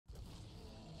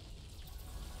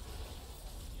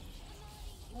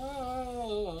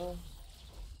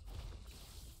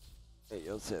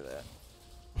don't say that.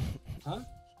 Huh?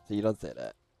 So you don't say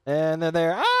that. And they're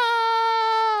there. Ah!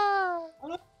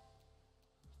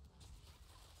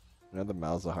 You know the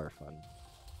mouths are fun.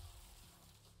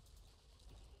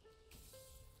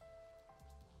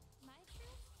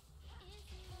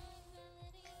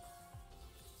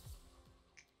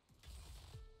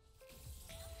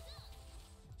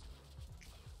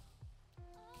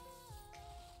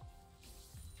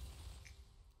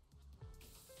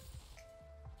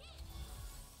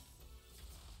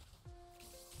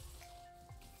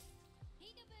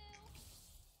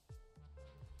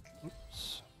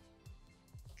 Oops.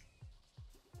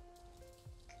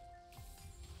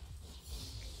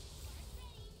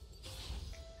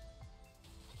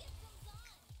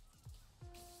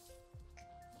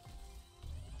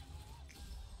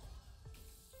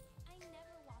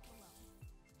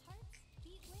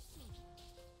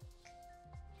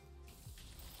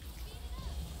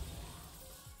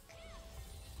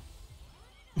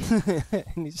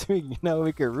 You know,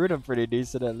 we could root him pretty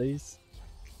decent at least.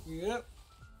 Yep.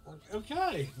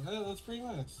 Okay. That's pretty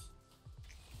nice.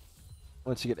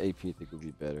 Once you get AP, I think it'll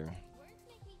be better.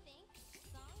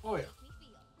 Oh, yeah.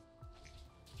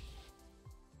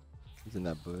 He's in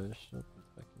that bush. Oh, he's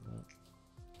backing up.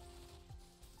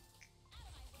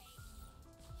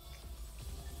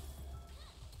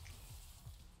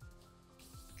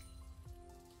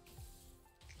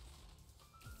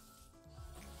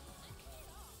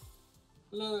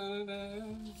 La, la,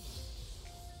 la.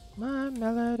 My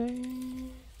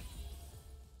melody.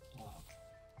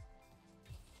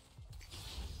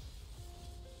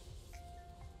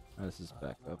 This is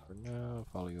back up for now.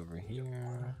 Follow you over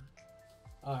here.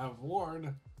 I have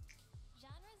ward.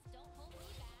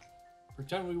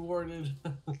 Pretend we warded.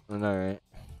 Alright.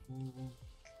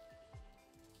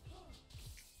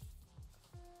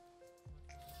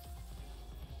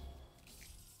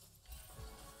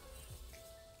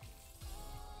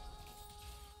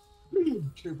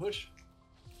 True push.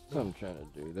 That's what I'm trying to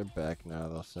do. They're back now,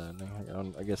 though, sadly.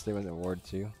 I guess they went to ward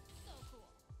too.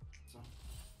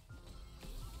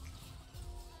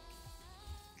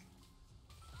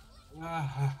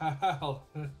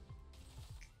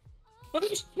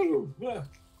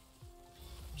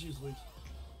 Jeez Louise.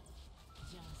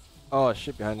 Oh,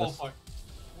 shit behind us. Fuck.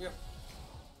 Yep.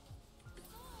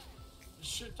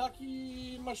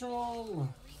 Shiitake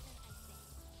mushroom.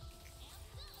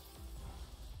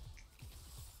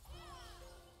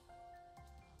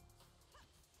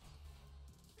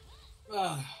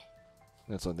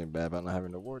 That's something bad about not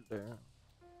having a ward there.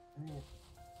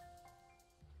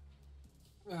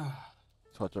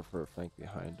 Let's watch out for a flank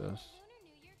behind us.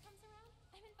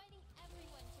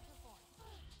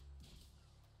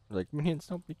 Like, minions,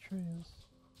 don't betray us.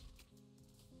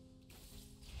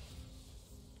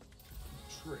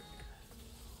 Trick.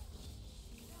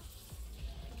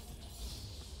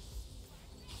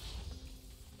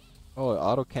 Oh, it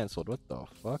auto canceled. What the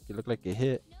fuck? It looked like it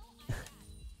hit.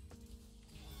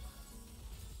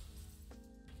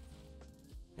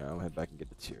 Yeah, I'm gonna head back and get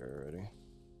the tier already.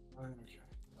 Okay,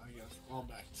 I guess I'll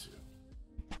back to.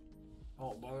 I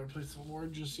won't bother to play some more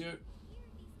just yet.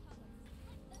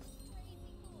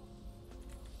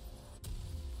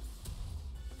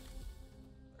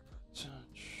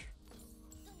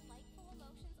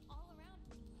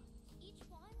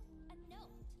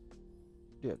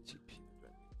 Do you have TP?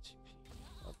 TP?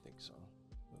 I don't think so.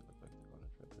 Doesn't look like they're going to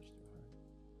try to push too hard.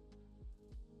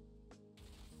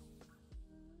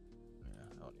 Yeah,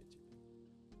 I don't need TP.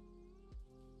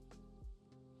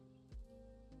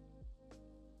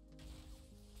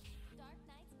 Dark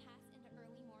nights pass into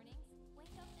early mornings.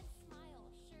 Wake up and smile,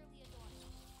 surely adorned.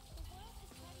 The world is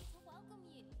ready to welcome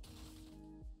you.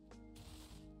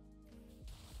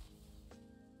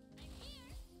 I'm here.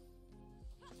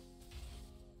 Huh.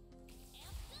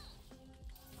 Amped up.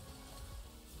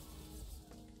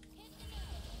 Hit the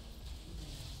nose.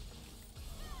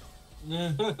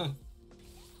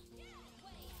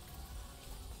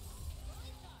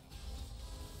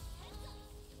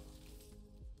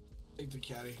 Take the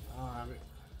caddy. I don't have it.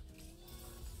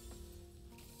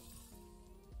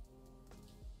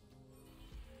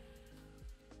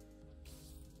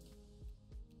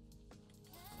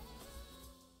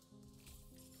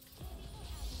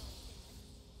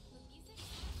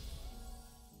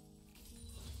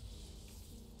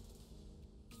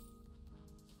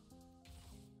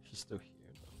 She's still here.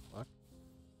 The fuck?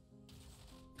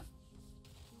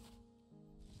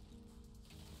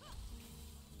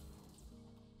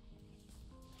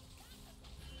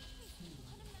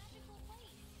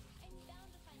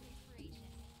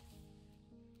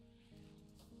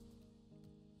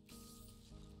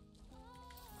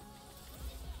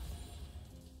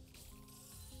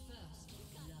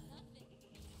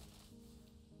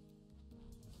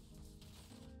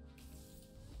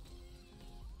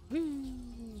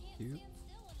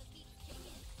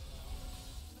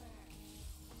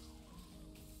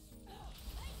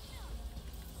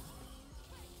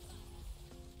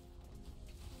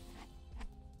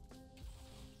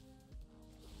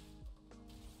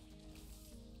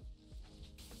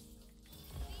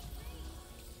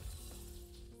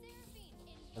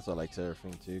 That's why I like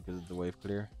Seraphine too, because of the wave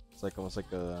clear. It's like almost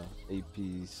like a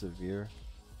AP severe.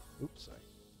 Oops, sorry.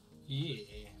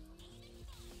 Yeah.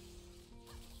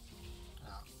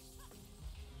 Ah.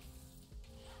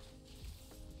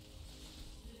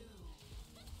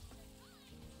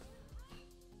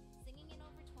 Singing in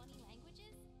over 20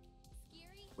 languages?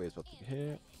 Scary Wave's about to and get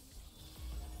hit.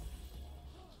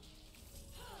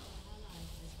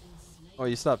 Oh,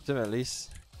 you stopped him at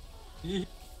least.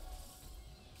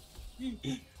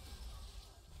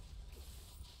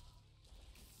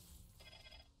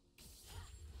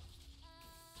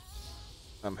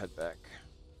 I'm head back.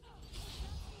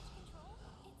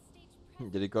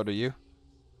 Did it go to you?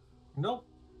 Nope.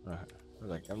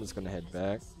 Like, I'm just gonna head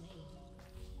back.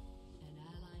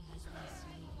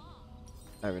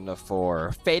 I have enough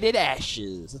for Faded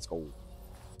Ashes. Let's go.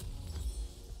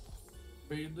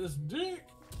 Fade this dick.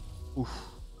 Oof.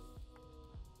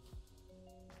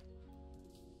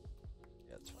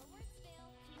 Yeah, it's fine. Words fail,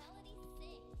 melody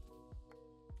sing.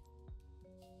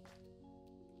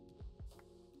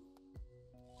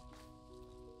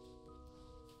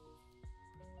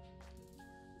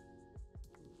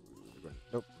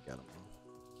 Nope, got him.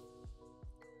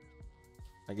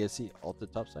 I guess he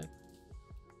ulted top side.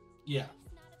 Yeah.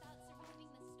 It's not about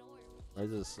surviving the storm. Why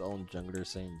is his own jungler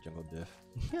saying jungle diff?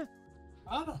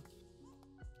 I don't know.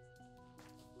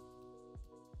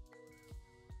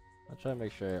 I'll try to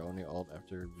make sure I only ult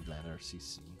after we land our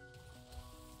CC.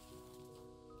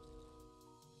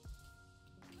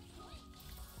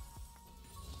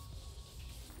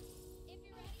 If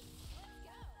you're ready, let's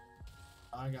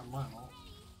go. I got mine all.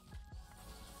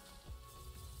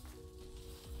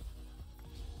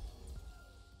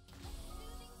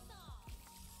 Soothing song.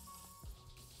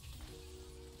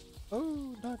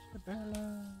 Oh, dodge the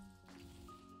barrel.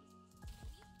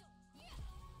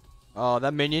 Oh,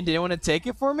 that minion didn't want to take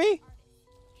it for me?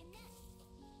 Connect.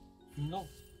 No.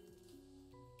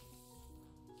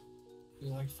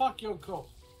 You're like, fuck Yoko.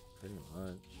 Pretty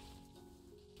much.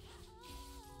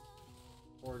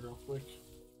 Or real quick.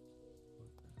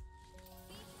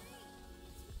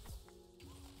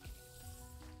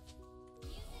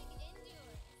 Music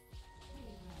endures.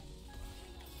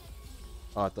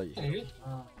 Oh, I thought you hit him. Hit it?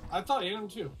 I thought you hit him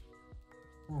too.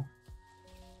 Oh.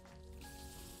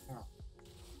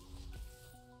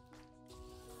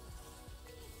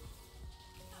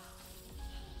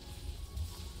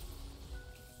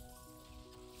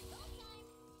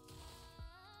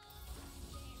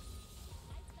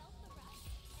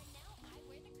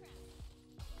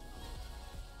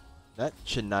 That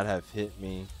should not have hit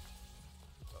me.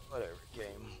 But whatever,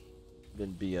 game.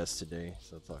 Been BS today,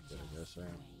 so it's all good, I guess, right?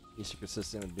 At least you're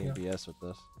consistent with being BS with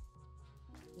us.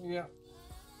 Yeah.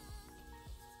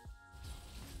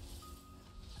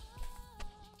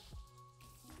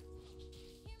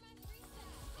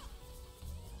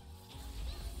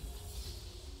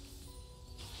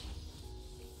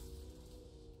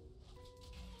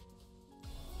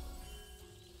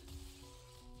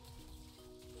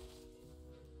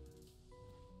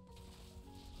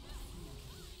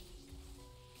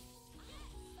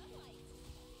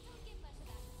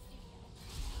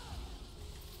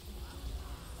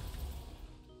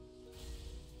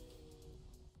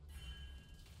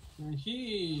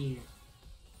 He.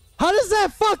 How does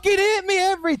that fucking hit me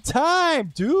every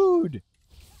time, dude?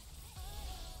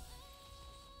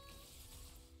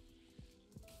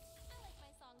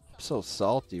 I'm so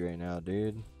salty right now,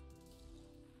 dude.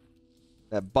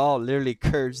 That ball literally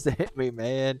curves to hit me,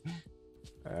 man.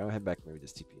 Alright, I'll head back maybe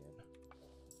this TP in.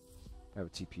 I have a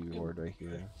TP reward right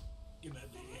here. Give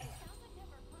that day.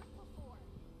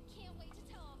 Can't wait to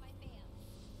tell all my fans.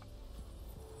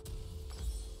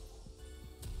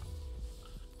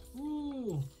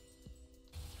 Ooh.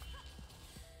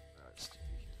 Alright, just TP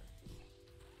here.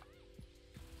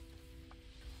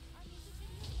 Our music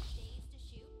video took days to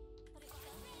shoot, but it was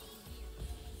already here.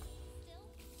 Still,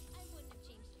 I wouldn't have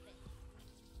changed a bit.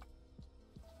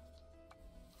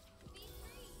 Be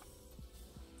free.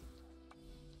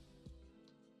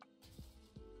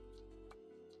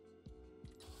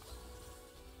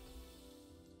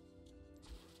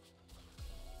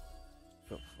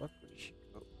 The fuck would she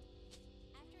go?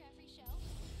 After every show,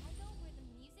 I go where the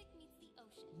music meets the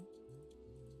ocean.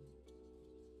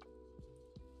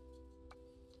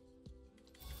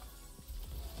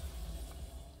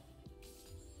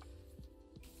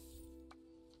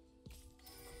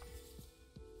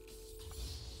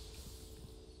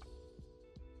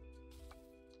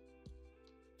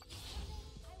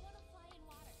 I want to fly in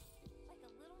water, like a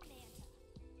little manta.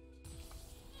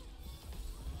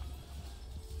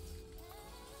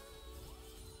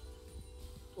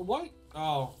 What?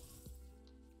 Oh.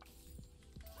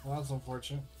 Well, that's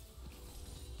unfortunate.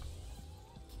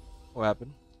 What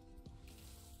happened?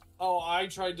 Oh, I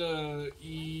tried to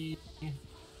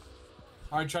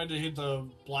I tried to hit the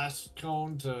blast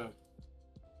cone to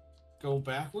go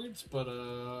backwards, but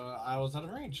I was out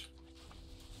of range.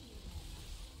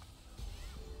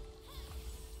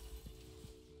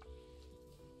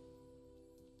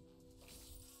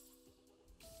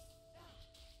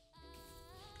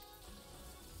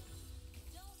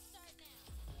 Don't start now.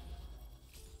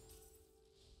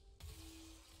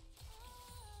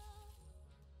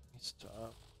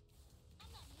 Stop.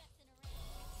 I'm not messing around.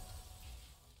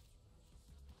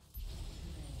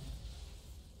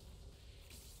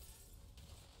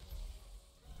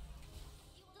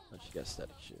 Oh, she got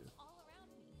static shoe. All around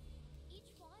me.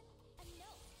 Each one a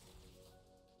note.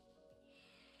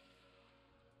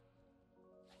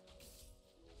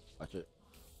 Watch it.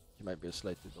 She might be a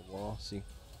slide through the wall. See?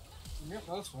 Yep,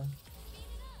 that's fine.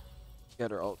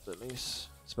 Got her ult at least.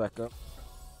 It's back up.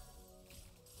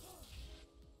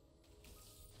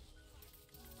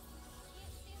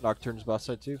 Nocturne's boss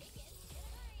side too.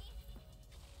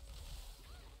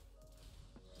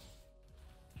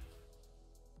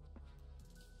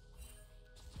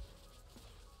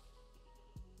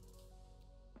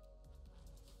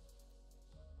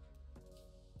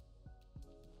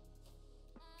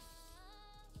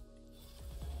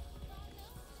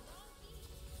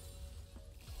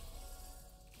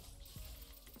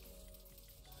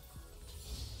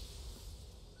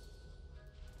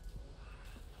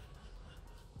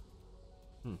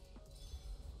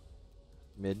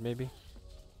 Mid maybe?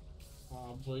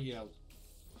 But yeah.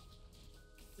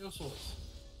 It was. I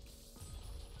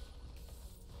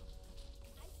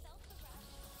felt the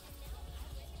rush, and now I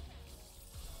wear the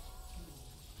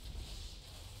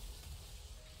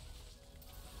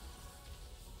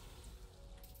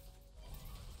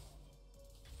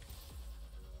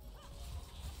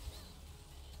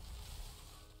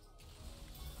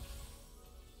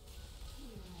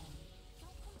crown.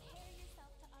 Don't compare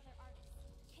yourself to other artists.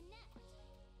 Connect.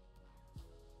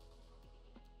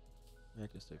 Yeah, I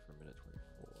can stay for a minute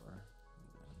 24. And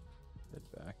then head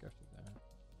back after that.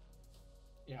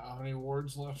 Yeah, how many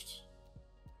wards left?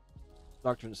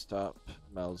 Nocturne stop.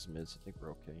 Mal's mids. I think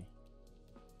we're okay.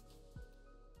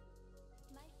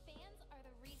 My fans are the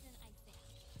reason I sing.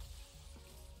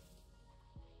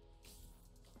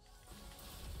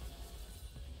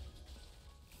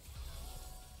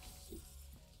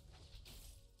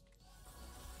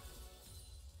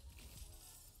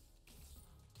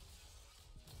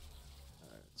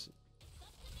 Alright, let's see.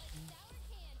 Something like sour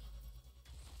candy.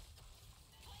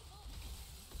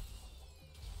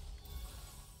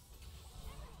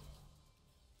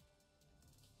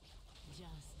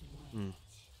 Hmm.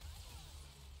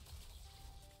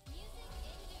 Music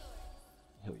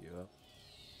endures. Heal you up.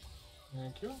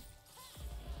 Thank you.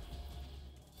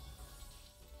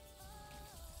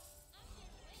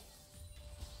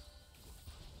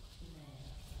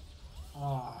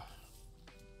 Ah.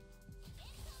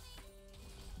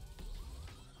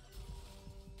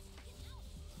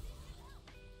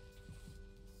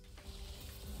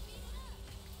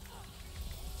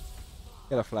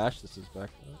 Got a flash. This is back up.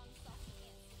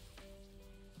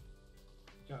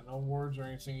 Got no wards or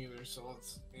anything either, so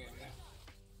let's. Yeah. I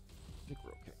think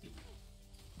we're okay.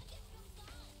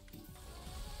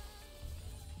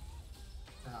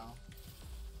 Now.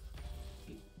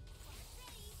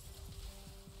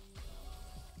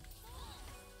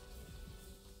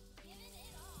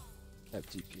 I have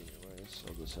TP anyway, so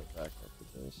I'll just head back after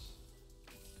this.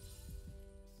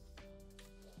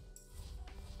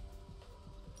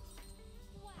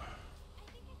 Wow.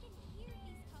 I think I can hear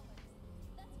these colors.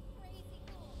 That's crazy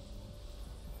cool.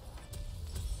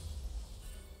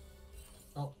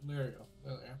 Oh, there you go.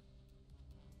 There they are.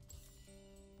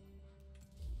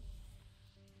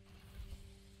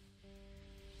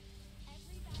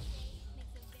 Every bad day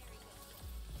makes a very good story.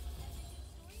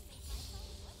 Every good story makes myself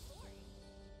less boring.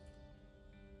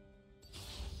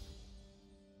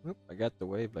 Whoop, I got the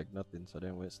wave like nothing, so I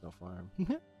didn't waste no farm.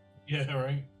 Yeah,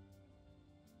 right.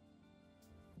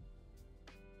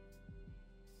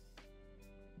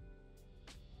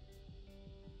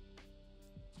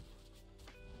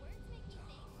 Words make me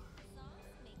think, songs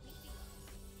make me feel.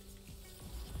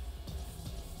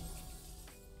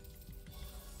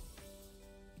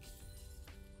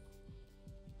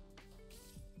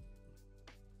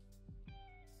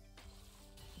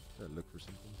 Gotta look for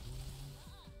something.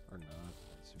 Or not.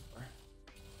 That's too far.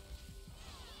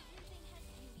 Everything has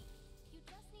beauty. You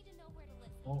just need to know where to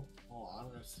listen. Oh, I'm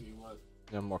gonna see what.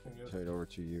 Yeah, I'm walking Yes. straight over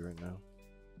to you right now.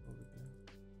 Over there.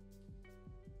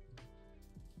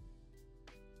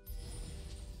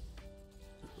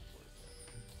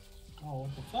 Oh,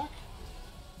 what the fuck?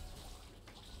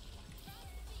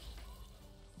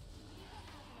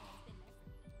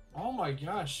 Oh my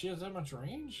gosh, she has that much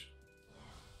range?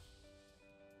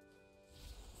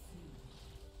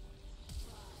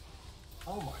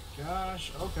 Oh my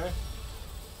gosh, okay.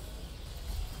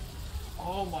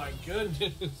 Oh my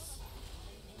goodness.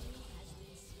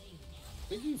 I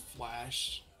think you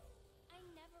flashed. I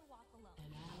never walk alone.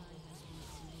 An ally has been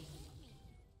slain.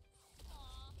 Aw,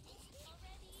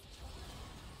 already?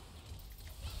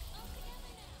 All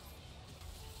together now.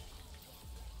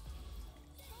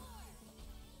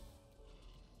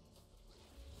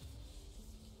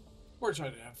 We're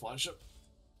trying to have flash up.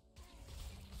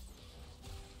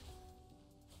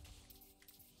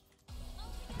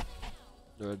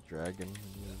 The dragon.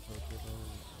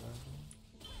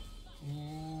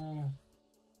 Yeah.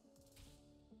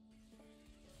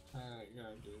 I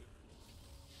gotta do it.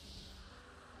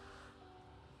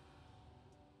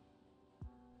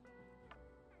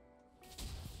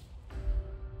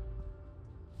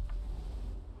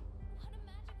 What a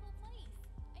magical place.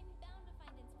 I'm bound to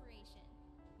find inspiration.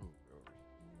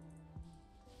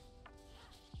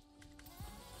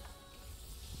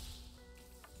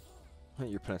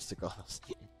 You're trying to stick off.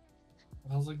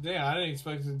 I was like, damn, I didn't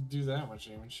expect it to do that much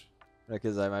damage.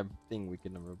 Because my thing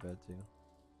weakened them real bad too.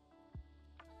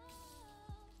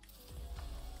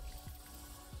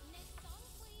 Next song,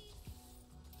 please.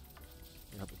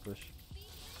 You have to push.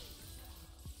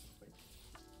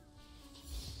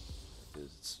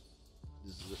 This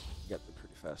got me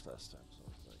pretty fast last time, so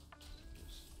it's like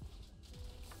just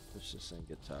push this and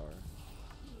get tower.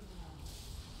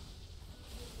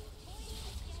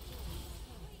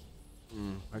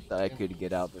 I thought I could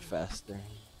get out a bit faster.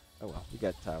 Oh well, we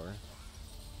got tower.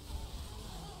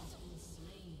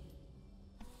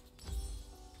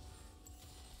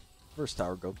 First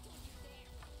tower go.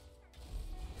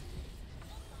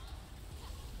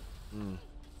 Look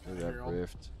at that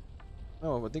rift.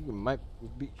 Oh, I think we might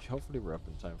be. Hopefully, we're up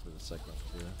in time for the second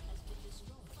too.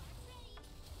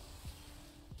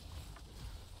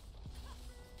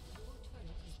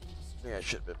 Yeah, I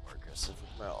should have been more aggressive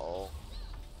with my ult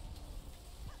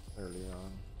early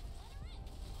on.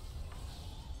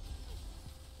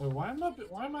 Wait, why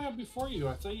am I up before you?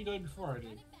 I thought you died before I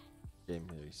did. Game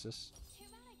Oasis. Too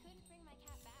bad I couldn't bring my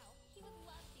cat Bao. He would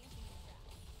love dancing in the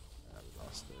grass. I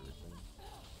lost everything.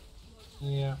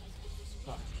 Yeah.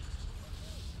 Fuck.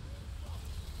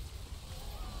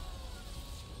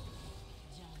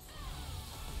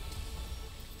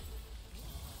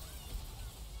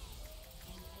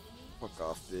 Fuck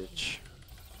off, bitch.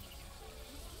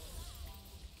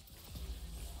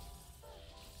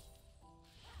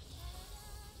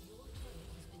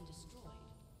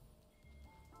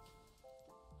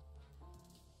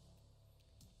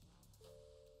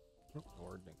 Oh,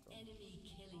 Lord, Nico. Enemy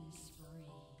killing spree.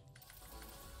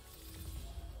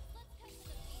 Let's cut to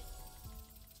the field.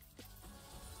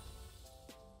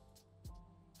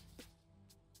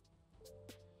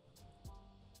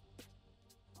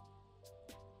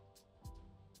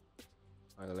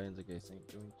 My lanes against ain't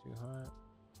doing too hot.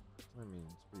 I mean,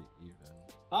 it's pretty even.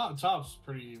 Oh, top's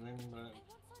pretty even, but I once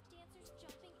saw dancers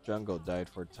jumping in Jungle died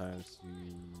 4 times to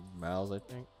Miles, I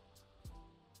think.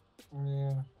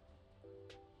 yeah.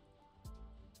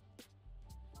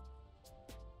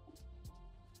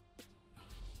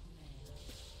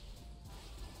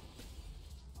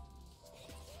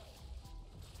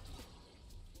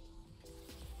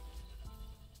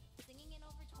 singing in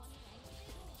over 20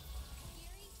 languages.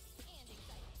 Scary and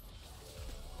exciting.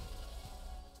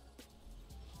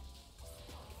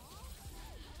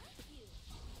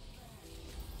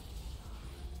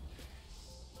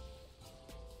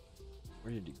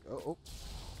 Where did he go? Oh.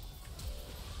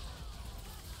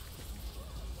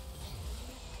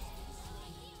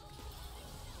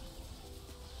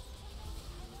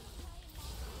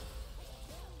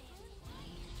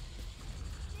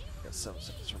 Got 7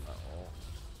 seconds from my ult.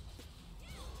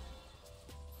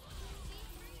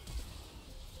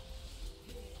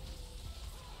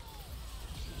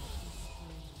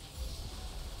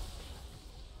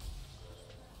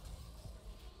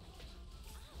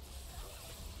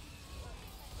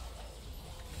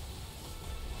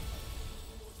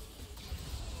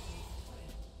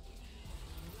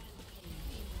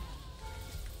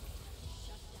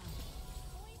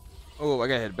 Oh, I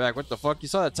gotta head back. What the fuck? You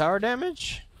saw that tower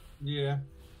damage? Yeah.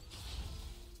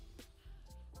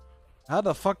 How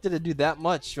the fuck did it do that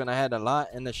much when I had a lot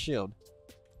in the shield?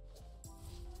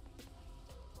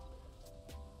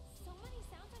 So many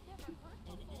sounds I've never heard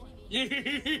before.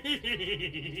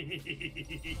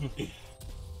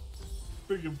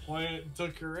 Freaking plant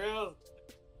took her out.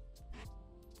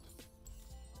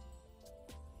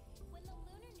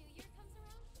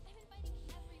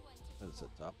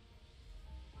 That's at top.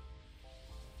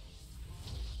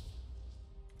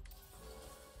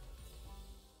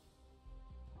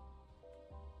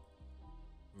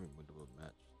 Maybe we'll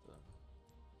match the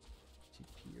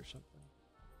TP or something.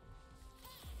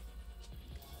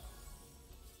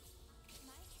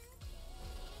 My truth?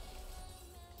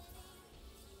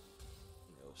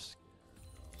 No scared.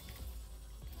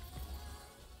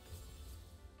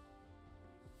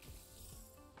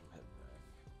 Head back.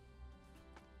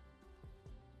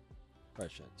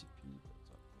 Probably should have TP, but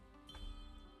it's up.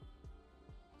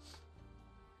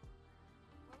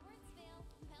 Where words fail,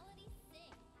 melodies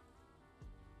sing.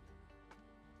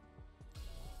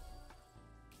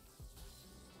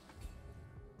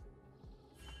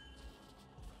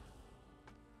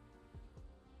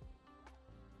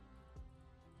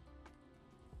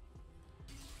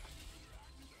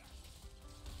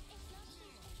 It's not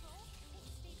stage control,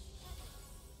 it's stage presence.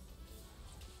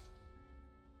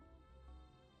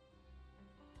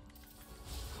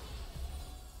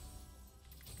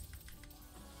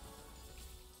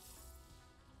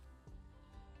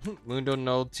 Mundo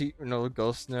no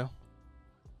ghost now.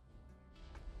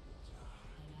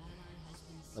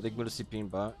 I think Mundo CP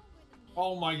bot.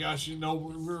 Oh my gosh, you know,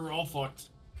 we were all fucked.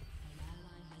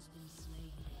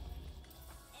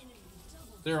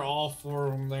 They're all four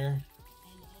of them there.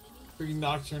 Freaking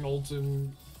Nocturne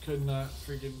ulted could not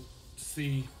freaking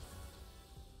see.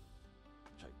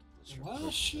 Try to get this real Well, quick,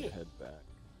 then shit. head back.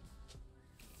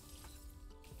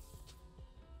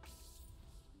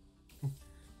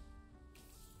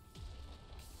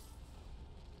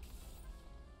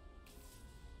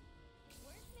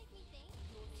 Words make me think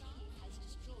your team has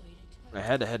destroyed I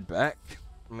had to head back.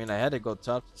 I mean, I had to go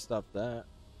top to stop that.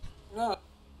 No,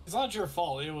 it's not your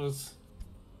fault. It was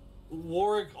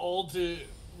Warwick ulted,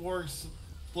 Warwick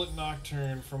split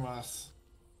Nocturne from us.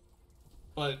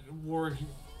 But Warwick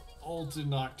ulted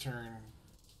Nocturne.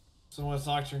 So once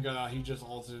Nocturne got out, he just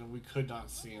ulted and we could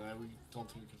not see him. We don't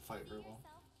think we could fight very well.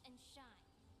 yourself and shine.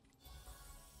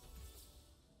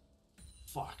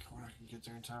 Fuck, we're not gonna get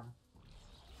there in time.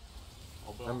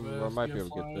 I might be able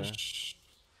to get there.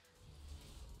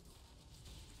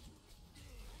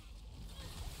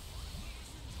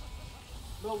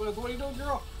 No, Beth, what are you doing,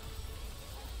 girl?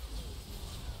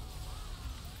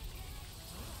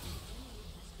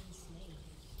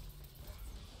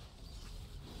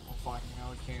 Oh, fucking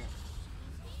hell, I can't.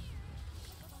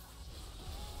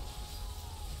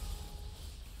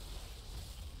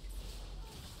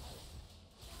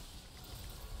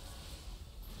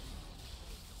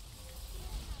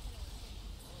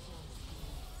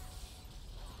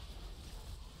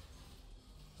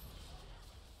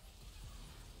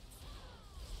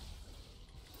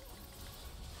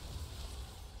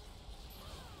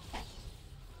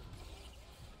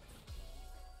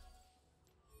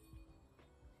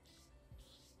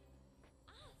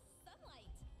 Ah, sunlight.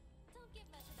 Don't get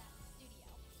much of that in the studio.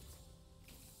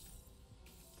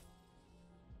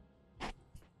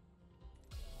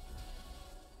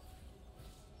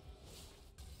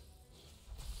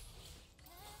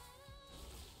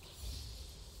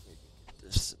 Get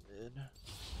this mid. It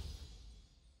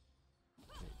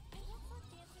looks like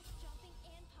dancers jumping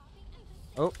and popping and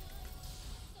just Oh,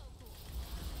 so cool.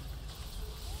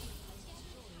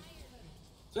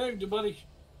 Saved you, buddy.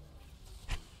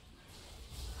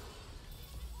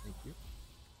 thank you.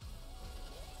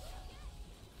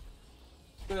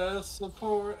 Best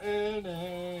support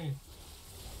NA.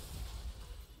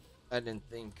 I didn't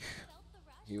think Felt the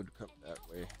rush he would come and that now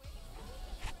way.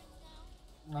 we're different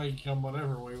now. Now you come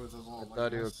whatever way with his I ult.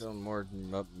 thought he would come more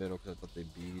up middle because I thought they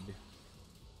bead.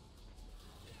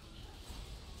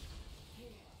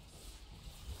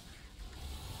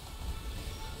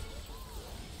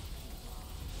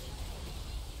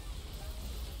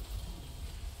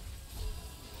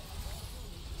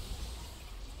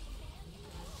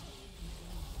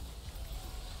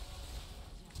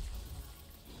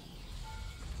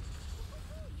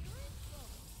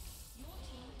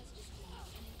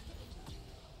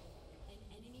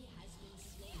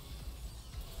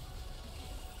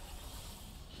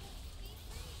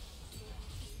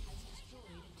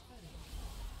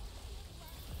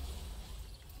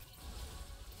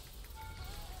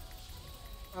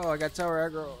 Oh, I got tower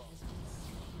aggro.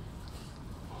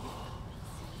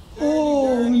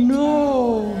 Oh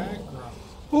no!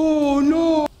 Oh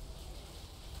no!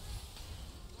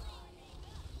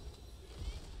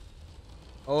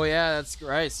 Oh yeah, that's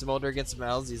right. Smolder gets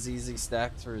Mouse. He's easy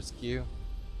stacks for his Q.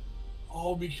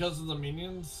 Oh, because of the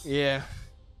minions? Yeah.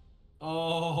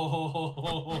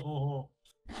 Oh.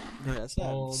 That's not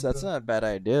Oh, that's not a bad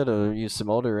idea to use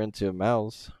Smolder into a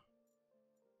mouse.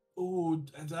 Ooh,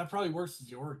 that probably works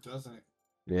with York, doesn't it?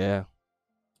 Yeah.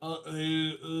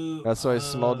 That's why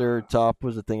Smolder top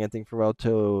was a thing I think for a while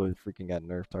till it freaking got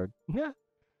nerfed hard. Yeah.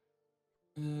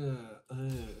 I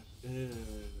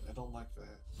don't like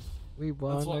that. We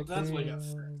won That's what you got again.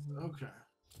 fixed. Okay.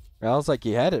 I was like,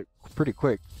 he had it pretty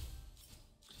quick.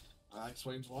 That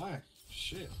explains why.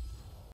 Shit.